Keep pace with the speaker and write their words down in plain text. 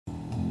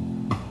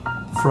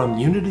From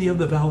Unity of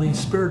the Valley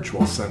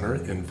Spiritual Center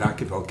in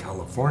Vacaville,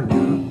 California.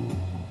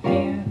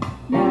 Here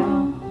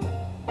now,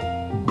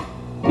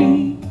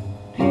 be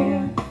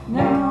here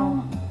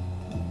now,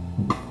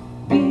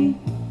 be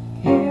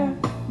here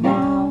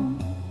now,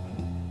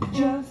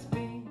 just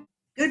be.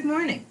 Good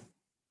morning.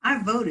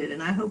 I voted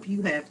and I hope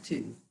you have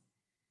too.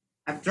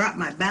 I've dropped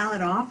my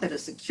ballot off at a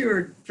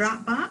secured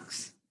drop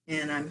box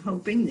and I'm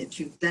hoping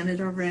that you've done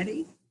it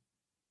already.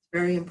 It's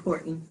very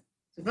important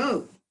to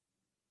vote.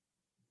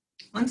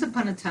 Once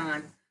upon a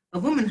time, a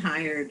woman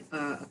hired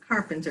a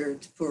carpenter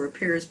for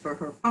repairs for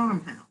her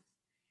farmhouse.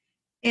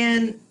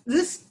 And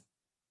this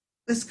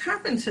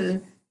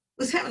carpenter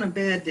was having a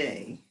bad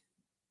day.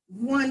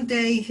 One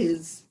day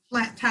his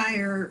flat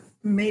tire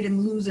made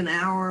him lose an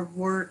hour of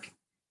work.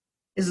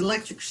 His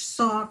electric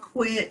saw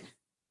quit,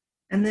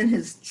 and then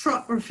his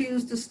truck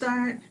refused to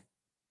start.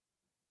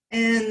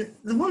 And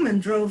the woman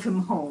drove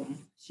him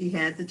home. She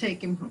had to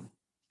take him home.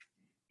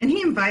 And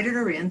he invited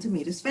her in to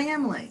meet his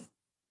family.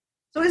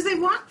 So as they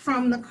walked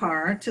from the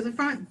car to the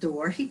front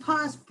door, he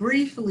paused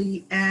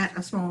briefly at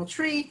a small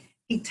tree.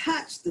 He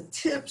touched the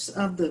tips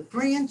of the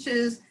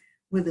branches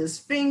with his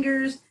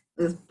fingers,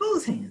 with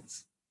both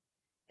hands.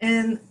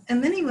 And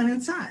then he went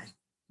inside.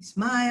 He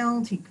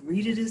smiled, he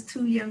greeted his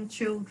two young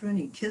children,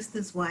 he kissed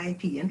his wife,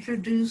 he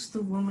introduced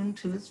the woman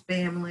to his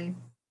family.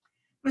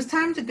 It was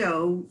time to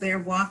go. They're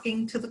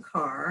walking to the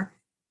car,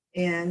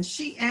 and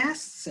she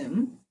asks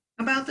him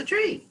about the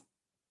tree.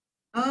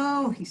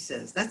 Oh, he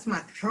says, that's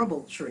my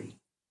trouble tree.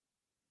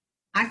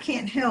 I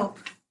can't help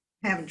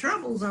having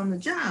troubles on the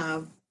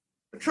job,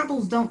 but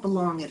troubles don't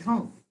belong at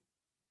home.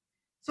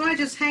 So I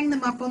just hang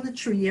them up on the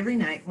tree every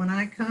night when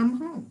I come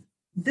home.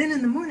 Then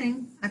in the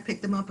morning, I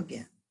pick them up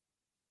again.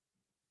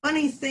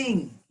 Funny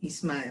thing, he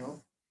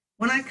smiled.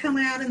 When I come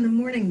out in the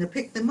morning to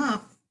pick them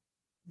up,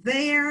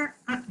 they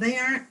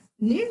aren't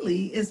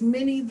nearly as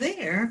many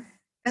there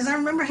as I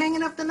remember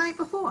hanging up the night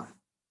before.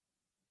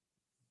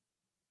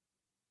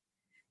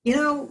 You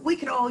know, we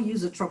could all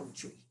use a trouble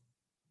tree.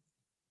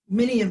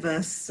 Many of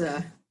us,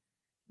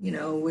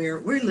 we're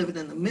living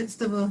in the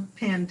midst of a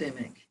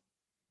pandemic,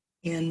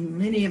 and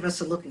many of us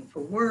are looking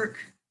for work,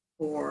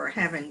 or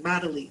having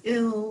bodily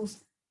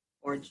ills,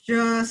 or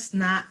just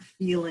not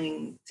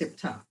feeling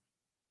tip-top.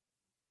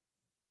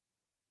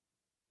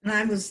 And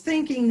I was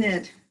thinking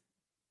that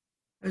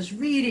I was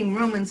reading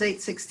Romans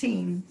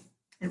 8:16.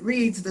 It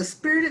reads, the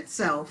Spirit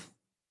itself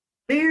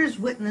bears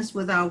witness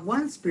with our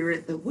one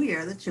spirit that we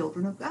are the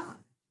children of God.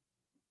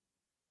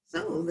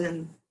 So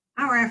then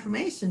our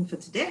affirmation for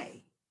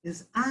today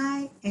is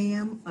I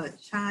am a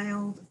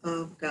child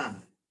of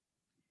God.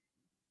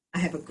 I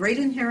have a great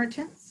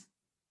inheritance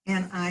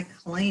and I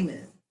claim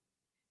it.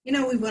 You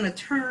know, we want to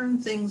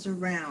turn things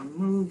around,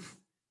 move.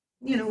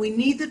 You know, we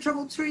need the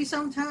trouble tree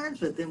sometimes,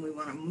 but then we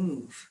want to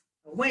move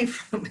away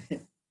from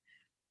it.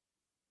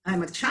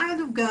 I'm a child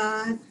of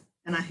God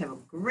and I have a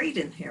great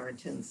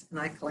inheritance and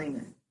I claim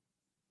it.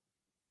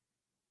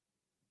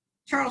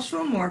 Charles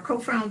Fillmore,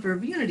 co-founder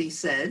of Unity,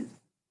 said,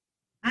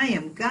 I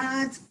am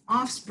God's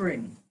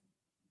offspring,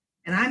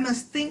 and I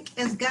must think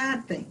as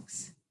God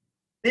thinks.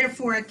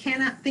 Therefore, I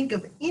cannot think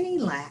of any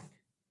lack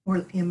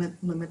or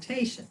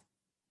limitation.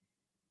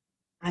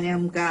 I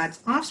am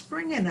God's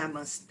offspring, and I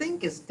must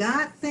think as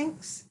God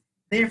thinks.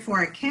 Therefore,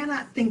 I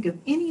cannot think of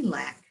any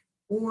lack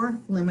or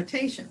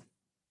limitation.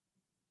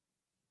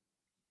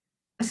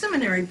 A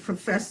seminary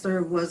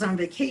professor was on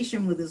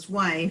vacation with his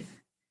wife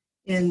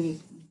in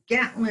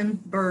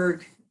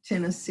Gatlinburg,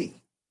 Tennessee.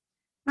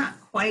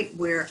 Not quite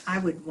where I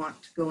would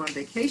want to go on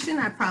vacation.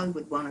 I probably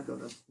would want to go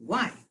to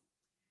Hawaii.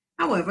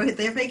 However,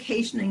 they're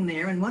vacationing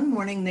there, and one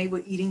morning they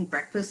were eating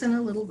breakfast in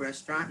a little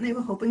restaurant, and they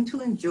were hoping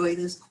to enjoy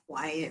this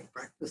quiet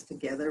breakfast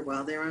together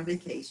while they're on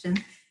vacation.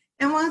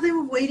 And while they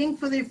were waiting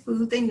for their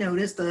food, they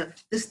noticed a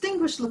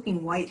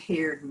distinguished-looking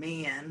white-haired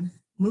man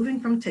moving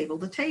from table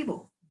to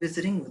table,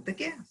 visiting with the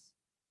guests.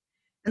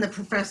 And the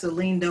professor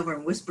leaned over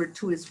and whispered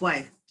to his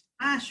wife,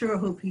 I sure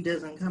hope he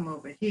doesn't come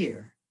over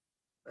here.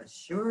 But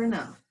sure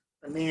enough,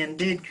 the man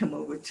did come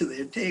over to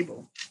their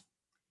table.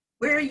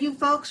 Where are you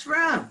folks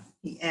from?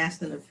 He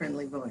asked in a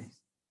friendly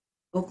voice.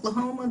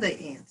 Oklahoma, they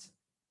answered.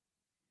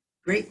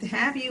 Great to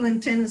have you in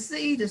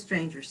Tennessee, the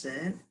stranger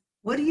said.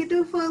 What do you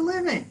do for a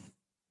living?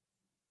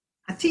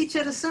 I teach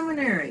at a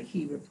seminary,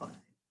 he replied.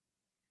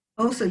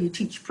 Oh, so you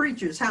teach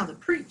preachers how to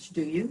preach,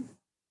 do you?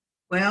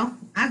 Well,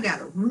 I've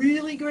got a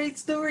really great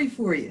story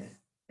for you.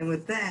 And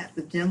with that,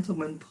 the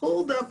gentleman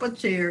pulled up a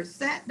chair,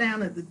 sat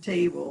down at the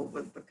table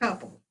with the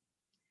couple.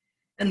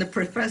 And the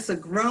professor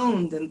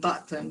groaned and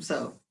thought to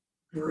himself,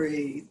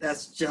 great,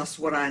 that's just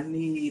what I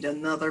need,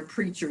 another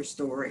preacher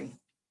story.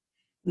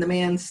 And the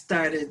man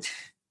started,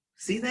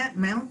 see that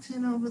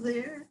mountain over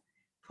there?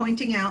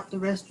 Pointing out the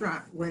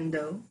restaurant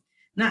window.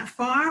 Not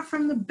far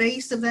from the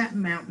base of that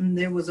mountain,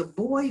 there was a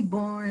boy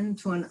born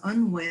to an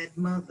unwed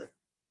mother.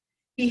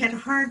 He had a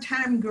hard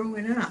time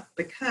growing up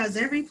because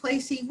every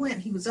place he went,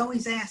 he was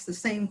always asked the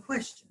same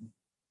question.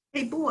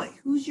 Hey boy,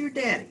 who's your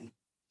daddy?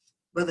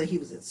 Whether he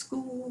was at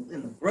school,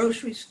 in the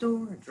grocery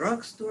store, a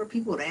drugstore,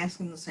 people would ask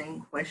him the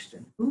same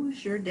question.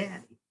 Who's your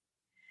daddy?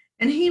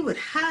 And he would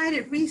hide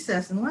at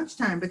recess and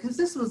lunchtime because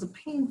this was a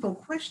painful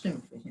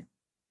question for him.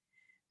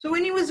 So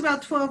when he was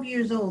about 12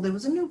 years old, there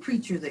was a new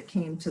preacher that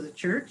came to the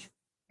church,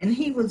 and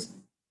he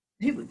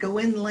would go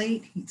in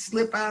late, he'd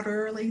slip out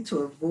early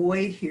to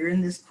avoid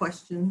hearing this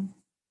question.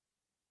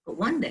 But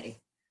one day,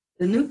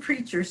 the new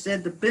preacher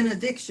said the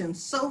benediction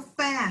so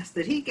fast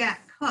that he got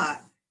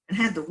caught and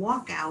had to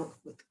walk out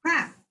with the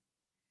crowd.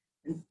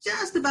 And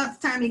just about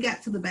the time he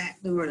got to the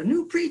back door, the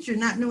new preacher,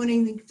 not knowing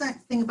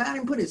anything about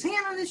him, put his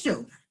hand on his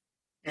shoulder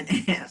and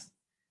asked,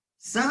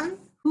 "Son,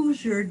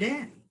 who's your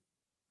daddy?"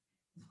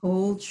 The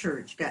whole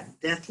church got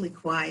deathly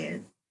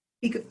quiet.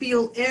 He could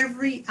feel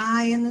every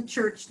eye in the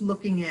church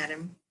looking at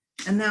him.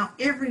 And now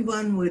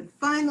everyone would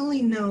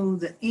finally know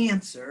the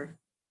answer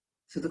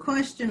to the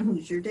question,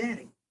 who's your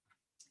daddy?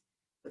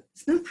 But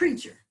this new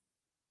preacher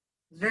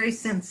was very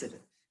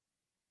sensitive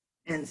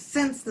and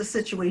sensed the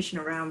situation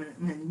around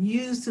him and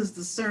used his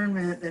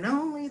discernment that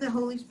only the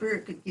Holy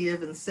Spirit could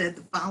give, and said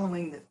the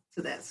following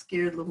to that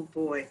scared little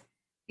boy.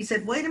 He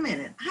said, "Wait a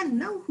minute, I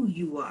know who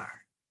you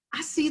are.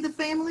 I see the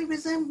family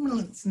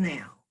resemblance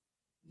now.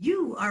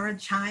 You are a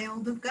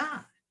child of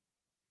God."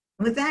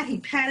 And with that, he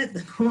patted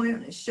the boy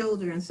on his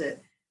shoulder and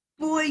said,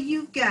 "Boy,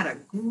 you've got a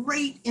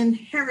great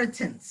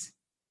inheritance.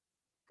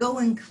 Go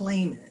and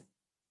claim it."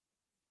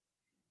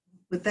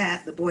 With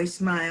that, the boy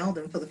smiled,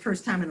 and for the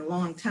first time in a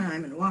long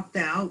time, and walked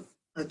out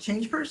a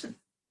changed person.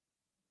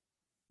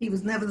 He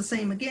was never the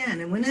same again.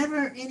 And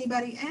whenever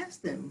anybody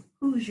asked him,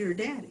 "Who's your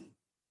daddy?"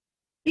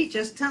 he'd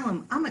just tell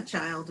them, "I'm a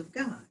child of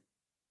God."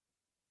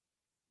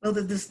 Well,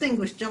 the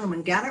distinguished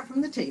gentleman got up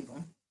from the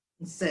table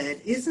and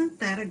said, "Isn't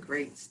that a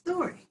great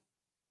story?"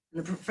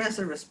 And the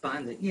professor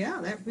responded,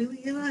 "Yeah, that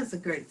really is a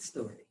great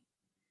story."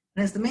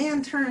 And as the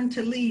man turned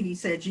to leave, he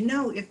said, "You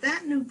know, if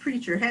that new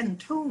preacher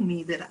hadn't told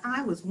me that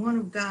I was one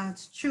of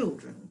God's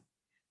children,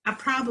 I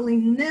probably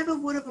never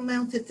would have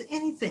amounted to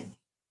anything."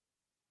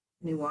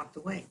 And he walked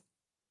away.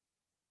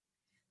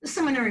 The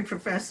seminary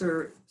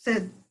professor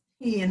said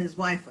he and his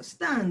wife were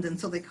stunned, and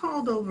so they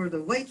called over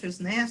the waitress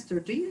and asked her,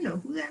 "Do you know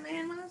who that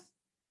man was?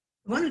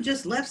 The one who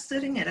just left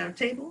sitting at our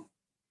table?"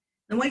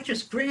 The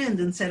waitress grinned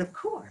and said, "Of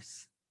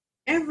course.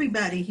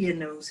 Everybody here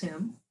knows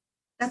him.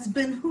 That's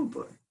Ben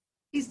Hooper.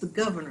 He's the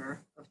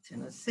governor of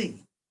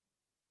Tennessee."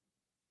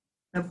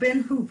 Now,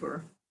 Ben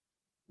Hooper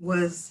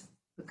was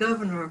the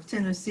governor of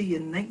Tennessee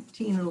in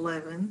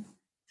 1911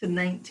 to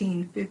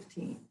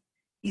 1915.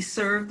 He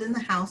served in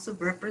the House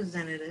of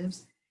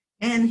Representatives,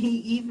 and he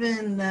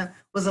even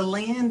was a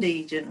land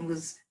agent and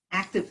was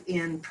active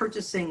in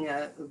purchasing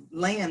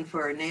land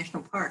for a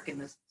national park in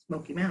the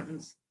Smoky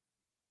Mountains.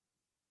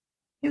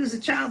 He was a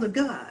child of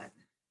God.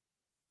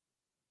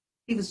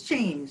 He was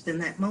changed in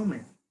that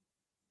moment.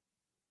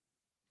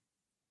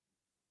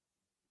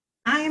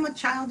 I am a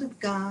child of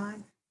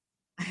God.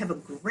 I have a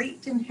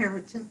great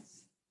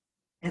inheritance,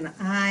 and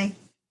I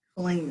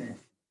claim it.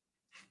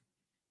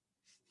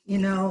 You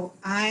know,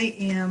 I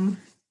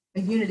am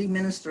a Unity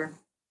minister.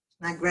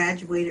 I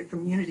graduated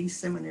from Unity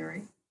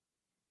Seminary,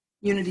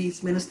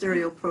 Unity's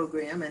ministerial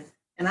program,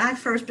 and I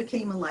first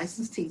became a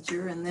licensed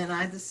teacher, and then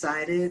I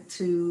decided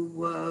to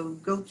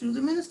go through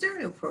the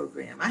ministerial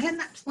program. I had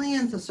not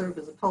planned to serve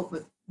as a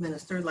pulpit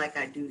minister like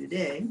I do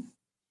today.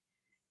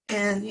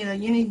 And, you know,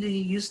 Unity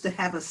used to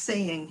have a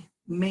saying,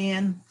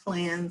 "Man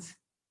plans,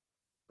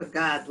 but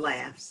God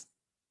laughs."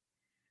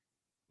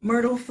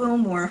 Myrtle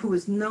Fillmore, who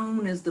is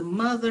known as the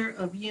mother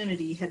of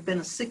Unity, had been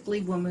a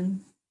sickly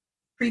woman,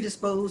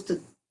 predisposed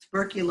to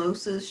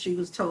tuberculosis, she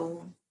was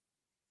told.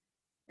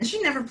 And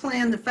she never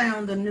planned to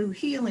found a new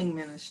healing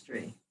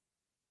ministry.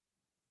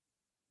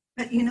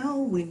 But you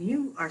know, when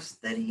you are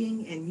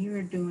studying and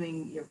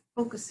you're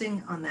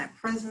focusing on that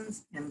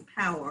presence and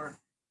power,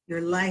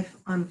 your life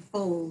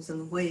unfolds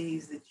in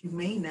ways that you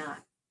may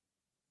not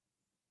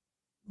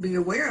be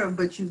aware of,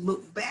 but you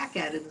look back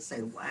at it and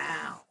say,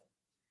 "Wow,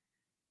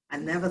 I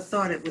never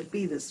thought it would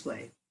be this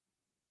way."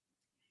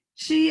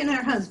 She and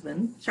her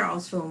husband,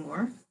 Charles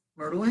Fillmore,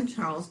 Myrtle and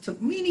Charles,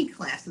 took many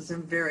classes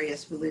in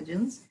various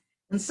religions,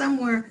 and some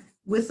were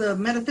with a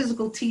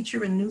metaphysical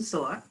teacher in New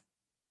Thought,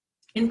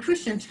 in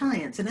Christian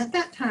Science. And at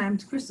that time,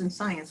 Christian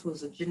Science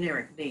was a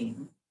generic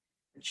name,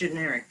 a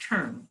generic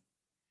term.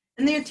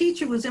 And their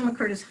teacher was Emma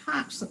Curtis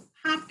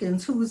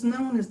Hopkins, who was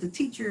known as the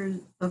teacher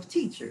of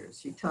teachers.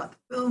 She taught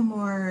the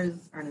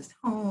Fillmores, Ernest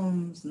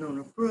Holmes,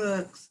 Nona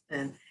Brooks,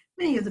 and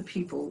many of the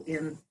people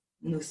in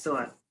New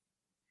Thought.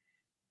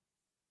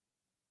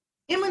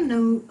 Emma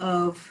knew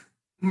of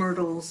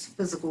Myrtle's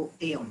physical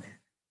ailment.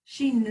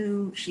 She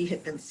knew she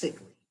had been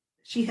sickly.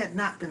 She had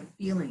not been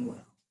feeling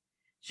well.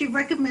 She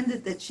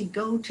recommended that she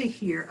go to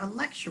hear a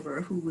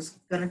lecturer who was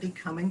going to be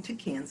coming to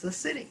Kansas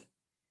City.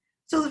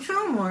 So the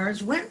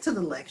Fillmores went to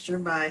the lecture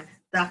by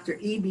Dr.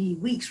 E.B.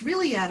 Weeks,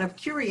 really out of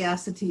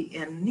curiosity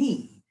and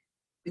need,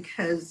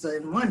 because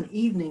in one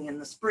evening in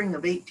the spring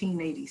of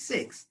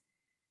 1886,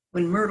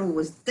 when Myrtle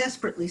was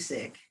desperately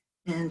sick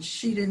and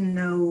she didn't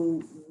know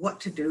what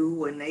to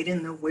do and they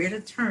didn't know where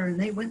to turn,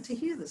 they went to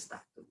hear this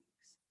Dr.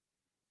 Weeks.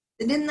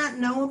 They did not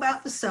know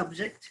about the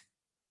subject,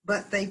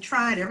 but they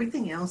tried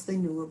everything else they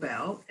knew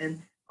about,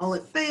 and all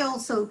it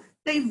failed. So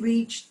they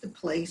reached the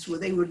place where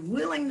they were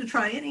willing to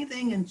try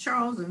anything, and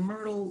Charles and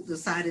Myrtle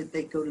decided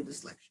they'd go to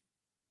this lecture.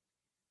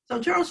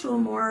 So Charles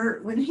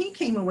Fillmore, when he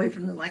came away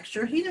from the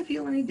lecture, he didn't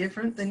feel any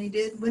different than he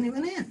did when he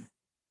went in.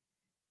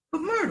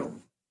 But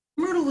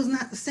Myrtle was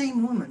not the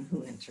same woman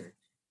who entered.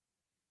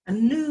 A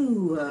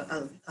new,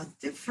 a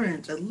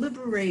different, a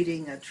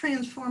liberating, a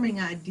transforming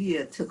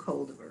idea took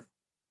hold of her.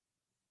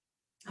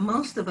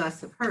 Most of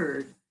us have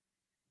heard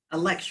a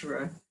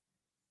lecturer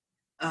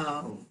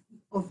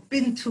or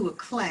been to a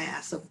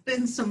class or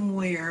been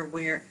somewhere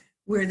where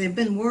there have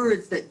been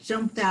words that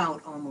jumped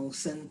out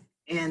almost,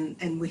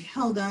 and we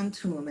held on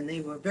to them, and they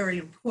were very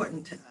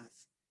important to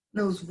us.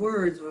 Those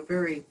words were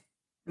very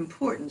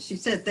important. She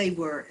said they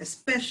were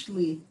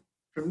especially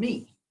for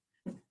me.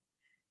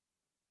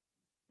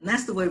 And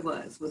that's the way it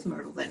was with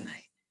Myrtle that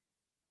night.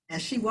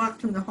 As she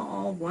walked through the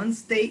hall, one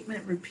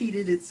statement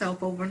repeated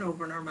itself over and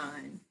over in her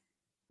mind.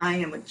 I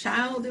am a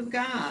child of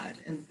God,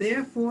 and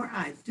therefore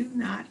I do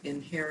not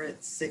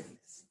inherit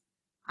sickness.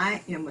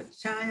 I am a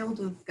child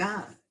of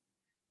God,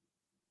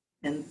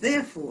 and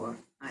therefore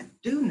I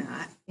do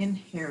not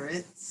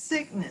inherit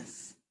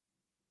sickness.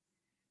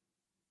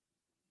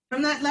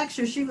 From that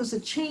lecture, she was a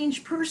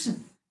changed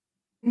person.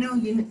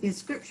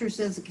 Scripture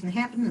says it can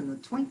happen in the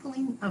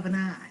twinkling of an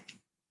eye.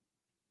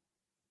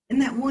 In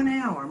that 1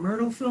 hour,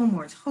 Myrtle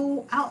Fillmore's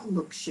whole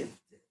outlook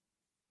shifted.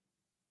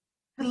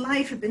 Her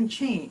life had been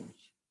changed.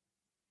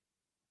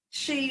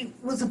 She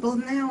was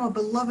now a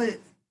beloved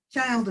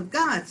child of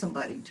God,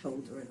 somebody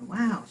told her. And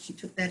wow, she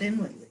took that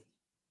inwardly.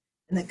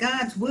 And that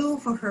God's will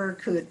for her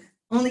could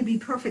only be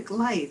perfect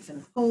life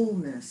and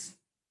wholeness.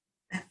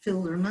 That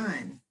filled her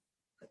mind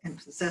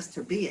and possessed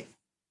her being.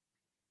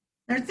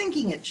 Her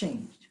thinking had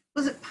changed.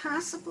 Was it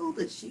possible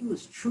that she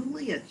was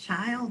truly a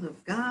child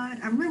of God?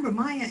 I remember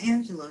Maya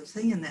Angelou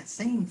saying that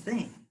same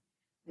thing,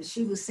 that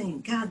she was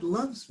saying, God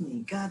loves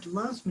me, God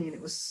loves me. And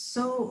it was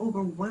so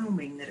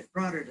overwhelming that it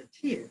brought her to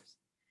tears.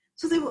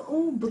 So they were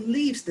old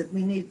beliefs that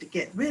we needed to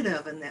get rid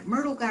of, and that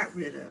Myrtle got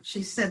rid of.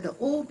 She said the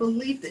old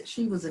belief that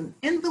she was an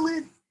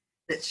invalid,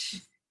 that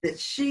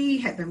she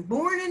had been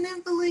born an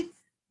invalid,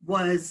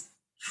 was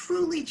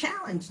truly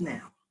challenged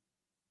now.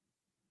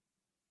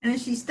 And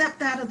as she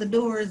stepped out of the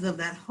doors of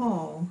that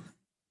hall,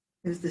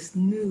 there's this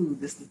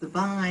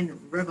divine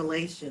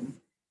revelation,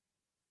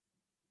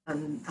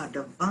 a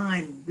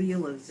divine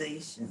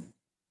realization,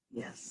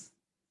 yes,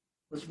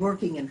 was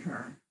working in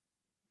her,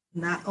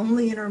 not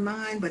only in her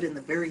mind, but in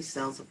the very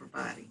cells of her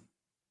body.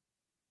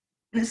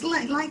 And it's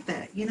like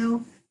that,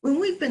 when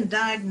we've been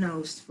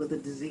diagnosed with a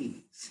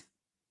disease,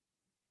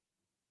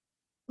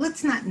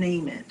 let's not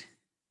name it.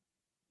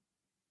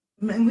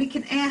 And we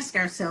can ask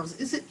ourselves,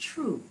 is it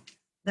true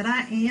that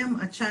I am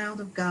a child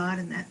of God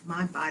and that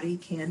my body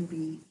can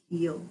be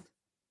healed?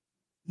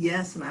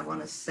 Yes, and I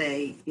want to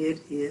say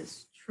it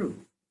is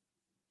true.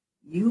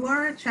 You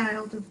are a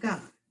child of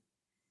God.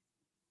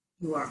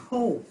 You are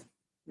whole.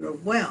 You're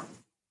well.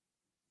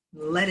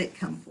 Let it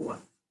come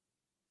forth.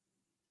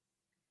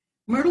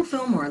 Myrtle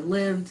Fillmore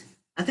lived,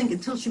 I think,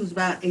 until she was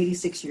about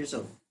 86 years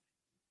old.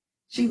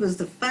 She was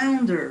the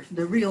founder,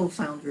 the real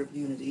founder of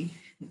Unity.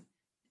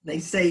 They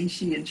say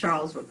she and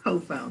Charles were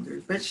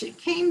co-founders, but she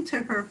came to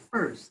her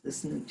first,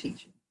 this new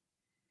teaching.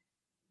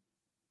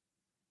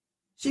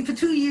 She, for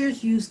 2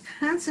 years, used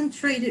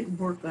concentrated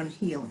work on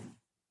healing.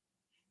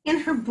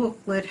 In her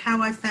booklet,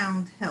 How I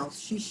Found Health,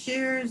 she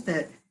shares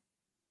that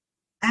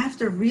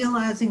after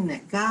realizing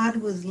that God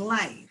was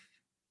life,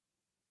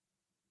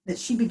 that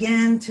she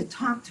began to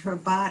talk to her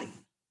body.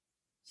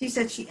 She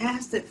said she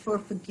asked it for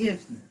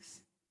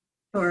forgiveness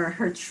for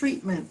her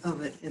treatment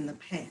of it in the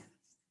past.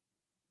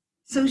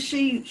 So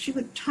she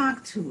would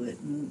talk to it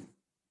and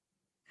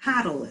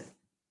coddle it.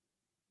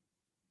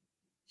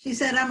 She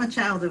said, I'm a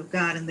child of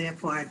God, and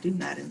therefore I do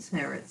not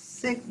inherit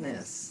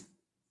sickness,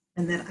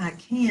 and that I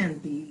can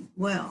be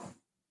well.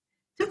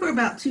 It took her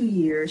about 2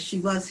 years. She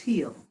was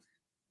healed.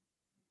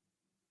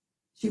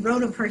 She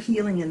wrote of her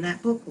healing in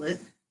that booklet.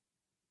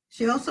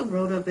 She also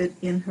wrote of it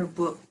in her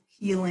book,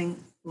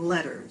 Healing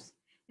Letters.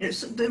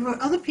 There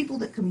were other people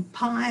that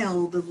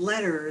compiled the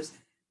letters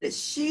that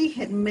she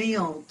had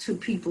mailed to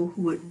people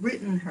who had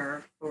written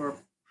her for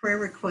prayer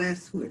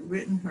requests, who had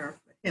written her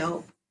for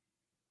help.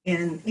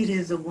 And it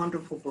is a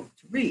wonderful book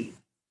to read.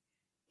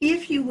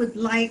 If you would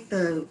like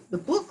the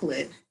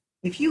booklet,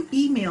 if you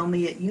email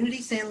me at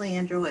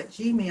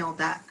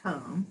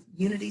unitysanleandro@gmail.com,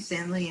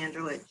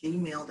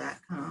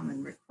 unitysanleandro@gmail.com,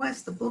 and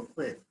request the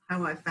booklet,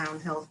 How I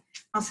Found Health,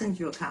 I'll send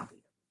you a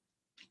copy.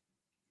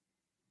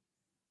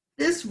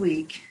 This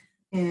week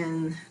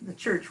in the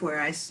church where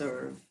I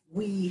serve,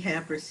 we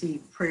have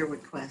received prayer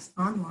requests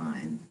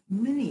online,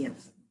 many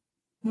of them,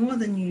 more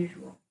than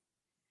usual.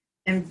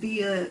 And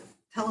via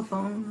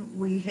telephone,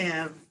 we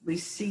have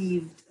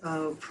received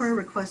prayer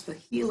requests for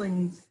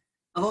healings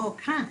of all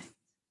kinds,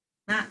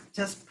 not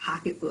just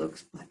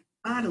pocketbooks, but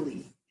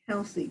bodily,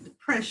 healthy,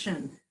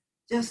 depression,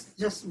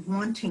 just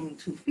wanting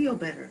to feel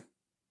better.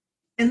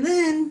 And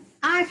then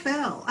I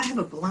fell. I have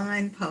a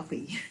blind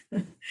puppy.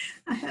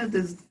 I have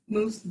this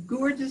most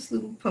gorgeous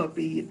little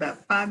puppy,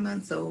 about 5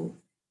 months old.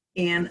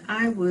 and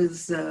I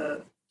was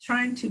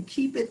trying to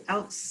keep it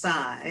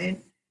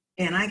outside,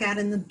 and I got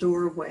in the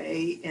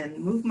doorway and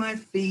moved my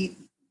feet,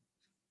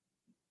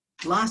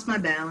 lost my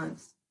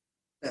balance,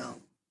 fell.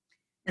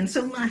 And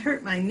so I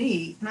hurt my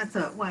knee, and I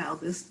thought, wow,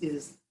 this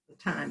is the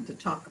time to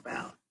talk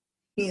about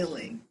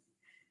healing.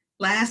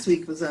 Last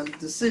week was on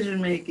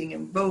decision making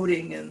and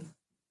voting, and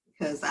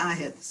because I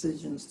had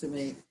decisions to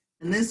make.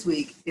 And this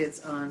week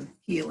it's on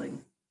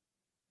healing.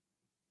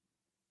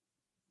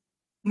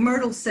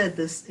 Myrtle said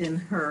this in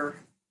her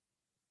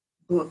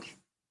book,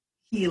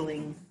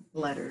 Healing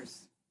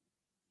Letters.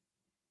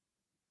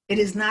 It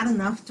is not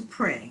enough to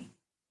pray.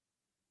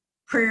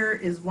 Prayer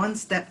is one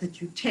step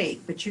that you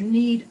take, but you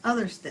need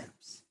other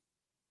steps.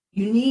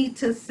 You need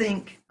to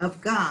think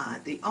of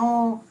God, the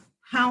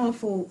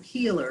all-powerful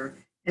healer,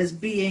 as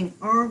being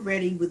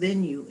already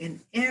within you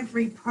in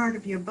every part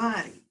of your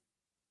body,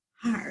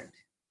 heart,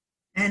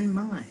 and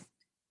mind.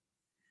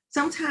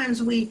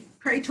 Sometimes we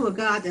pray to a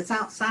God that's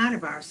outside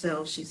of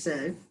ourselves, she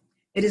said.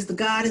 It is the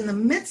God in the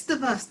midst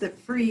of us that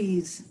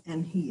frees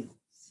and heals.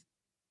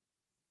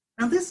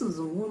 Now, this is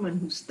a woman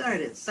who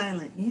started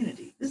Silent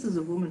Unity. This is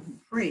a woman who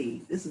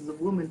prayed. This is a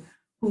woman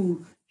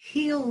who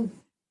healed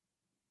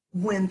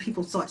when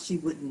people thought she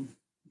wouldn't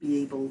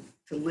be able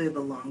to live a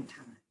long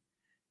time.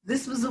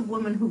 This was a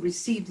woman who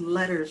received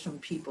letters from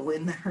people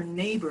and her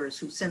neighbors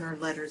who sent her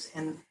letters,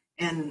 and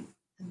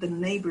the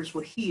neighbors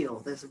were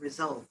healed as a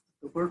result of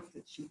the work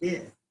that she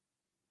did.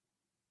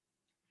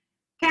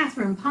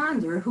 Catherine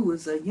Ponder, who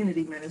was a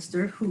Unity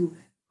minister who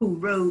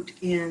wrote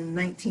in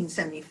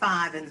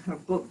 1975 in her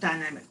book,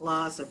 Dynamic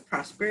Laws of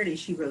Prosperity,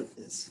 she wrote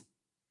this.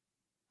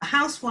 A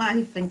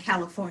housewife in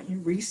California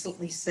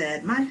recently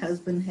said, my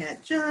husband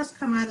had just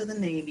come out of the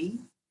Navy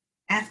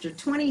after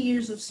 20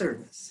 years of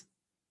service.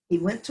 He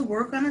went to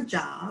work on a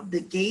job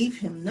that gave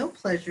him no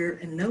pleasure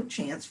and no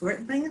chance for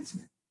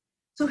advancement.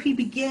 So he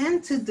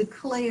began to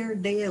declare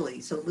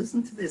daily. So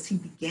listen to this. He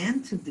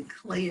began to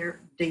declare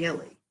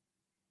daily,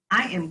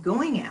 I am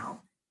going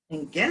out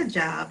and get a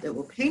job that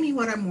will pay me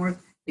what I'm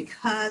worth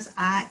because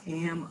I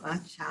am a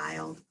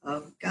child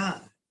of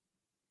God.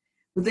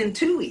 Within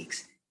 2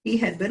 weeks, he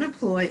had been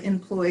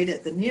employed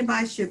at the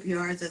nearby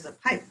shipyards as a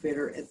pipe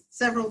fitter at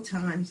several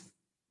times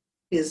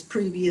his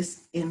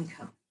previous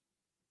income.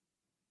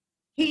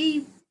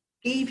 He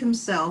gave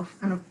himself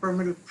an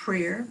affirmative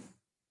prayer.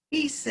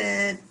 He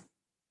said,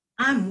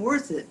 I'm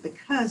worth it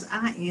because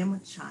I am a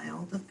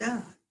child of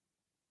God.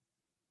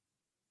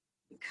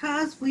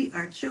 Because we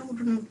are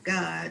children of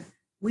God,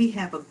 we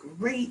have a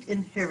great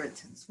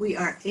inheritance. We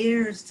are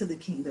heirs to the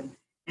kingdom,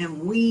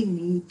 and we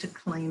need to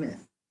claim it.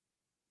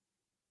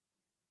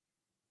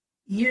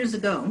 Years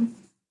ago,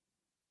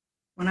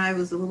 when I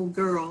was a little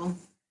girl,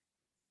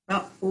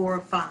 about 4 or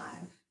 5,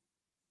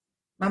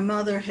 my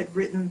mother had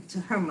written to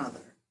her mother.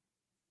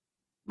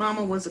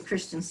 Mama was a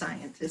Christian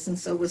Scientist, and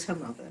so was her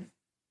mother.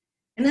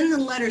 And in the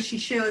letter, she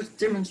shares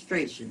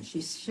demonstrations.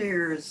 She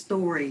shares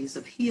stories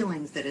of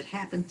healings that had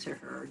happened to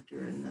her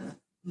during the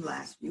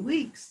last few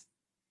weeks.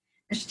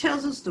 And she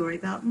tells a story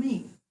about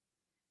me.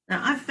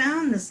 Now, I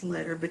found this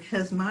letter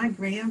because my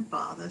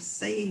grandfather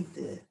saved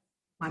it.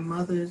 My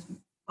mother's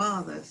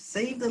father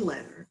saved the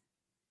letter.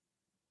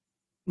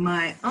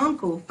 My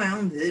uncle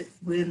found it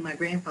when my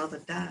grandfather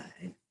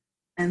died.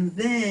 And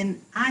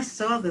then I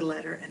saw the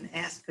letter and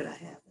asked, could I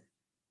have it?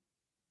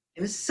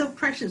 It was so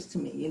precious to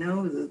me, you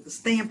know, the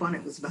stamp on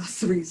it was about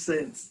 3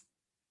 cents.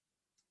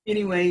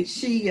 Anyway,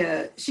 she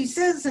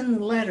says in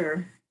the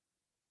letter,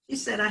 she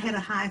said, I had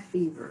a high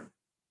fever.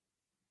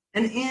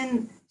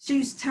 And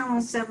she's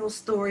telling several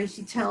stories.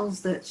 She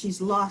tells that she's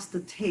lost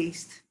the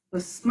taste for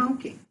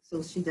smoking.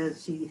 So she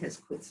has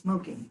quit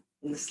smoking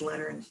in this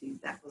letter, and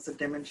that was a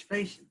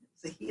demonstration. It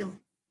was a healing.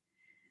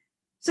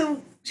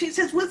 So she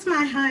says, what's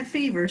my high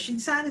fever? She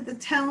decided to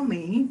tell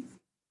me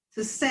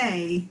to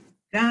say,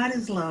 God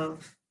is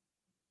love,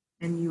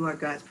 and you are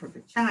God's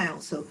perfect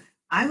child. So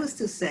I was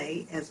to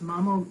say, as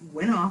Mama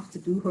went off to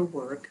do her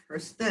work, her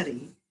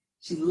study,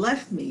 she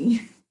left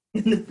me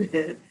in the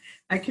bed.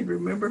 I can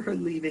remember her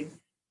leaving,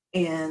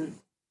 and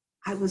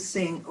I was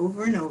saying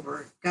over and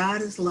over,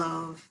 God is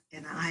love,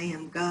 and I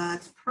am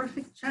God's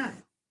perfect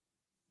child.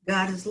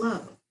 God is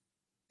love,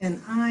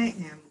 and I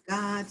am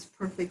God's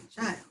perfect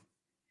child.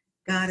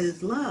 God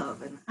is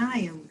love, and I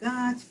am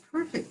God's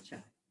perfect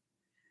child.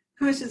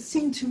 Of course, it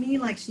seemed to me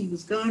like she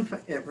was gone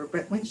forever,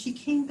 but when she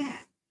came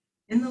back,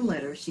 in the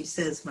letter, she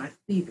says my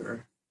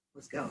fever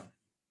was gone.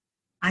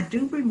 I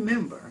do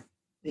remember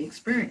the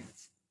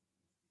experience.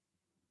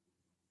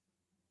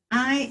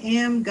 I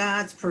am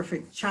God's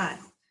perfect child.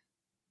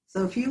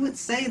 So if you would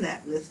say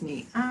that with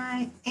me,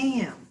 I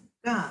am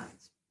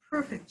God's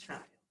perfect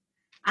child.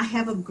 I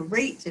have a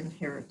great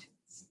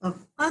inheritance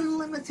of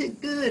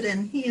unlimited good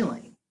and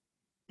healing,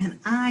 and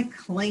I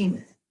claim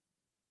it.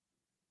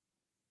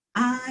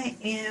 I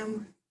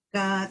am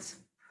God's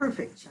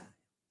perfect child.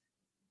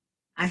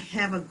 I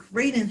have a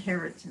great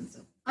inheritance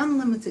of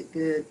unlimited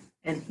good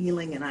and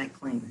healing, and I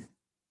claim it.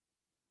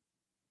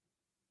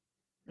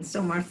 And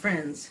so, my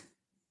friends,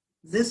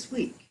 this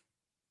week,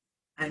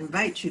 I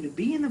invite you to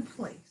be in a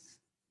place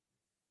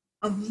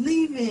of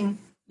leaving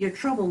your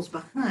troubles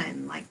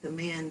behind, like the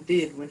man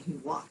did when he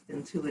walked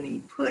into and he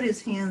put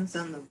his hands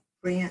on the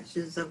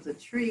branches of the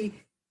tree.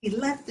 He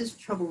left his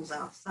troubles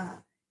outside.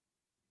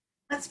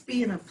 Let's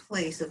be in a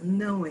place of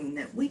knowing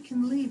that we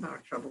can leave our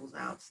troubles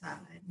outside.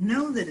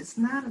 Know that it's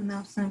not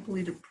enough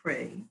simply to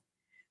pray,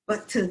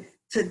 but to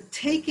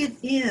take it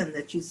in,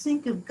 that you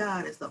think of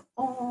God as the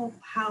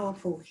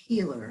all-powerful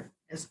healer,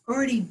 as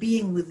already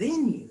being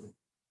within you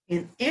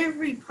in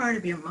every part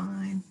of your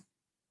mind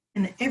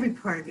and every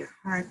part of your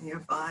heart and your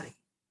body.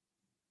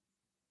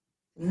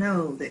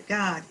 Know that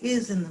God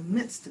is in the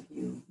midst of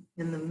you,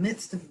 in the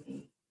midst of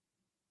me,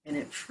 and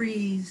it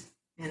frees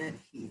and it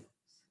heals.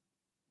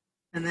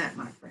 And that,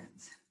 my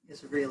friends,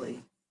 is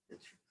really the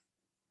truth.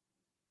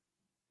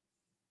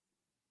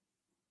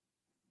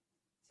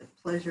 It's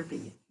a pleasure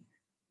being here.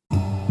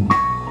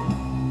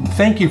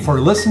 Thank you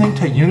for listening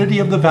to Unity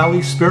of the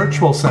Valley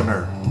Spiritual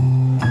Center.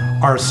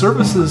 Our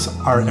services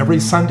are every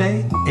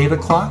Sunday, 8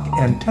 o'clock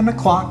and 10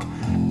 o'clock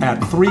at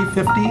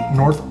 350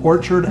 North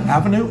Orchard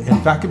Avenue in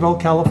Vacaville,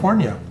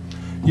 California.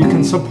 You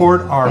can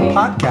support our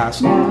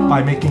podcast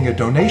by making a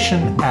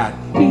donation at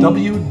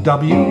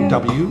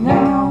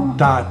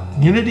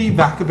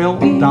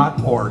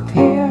www.unityvacaville.org.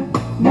 Here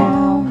now.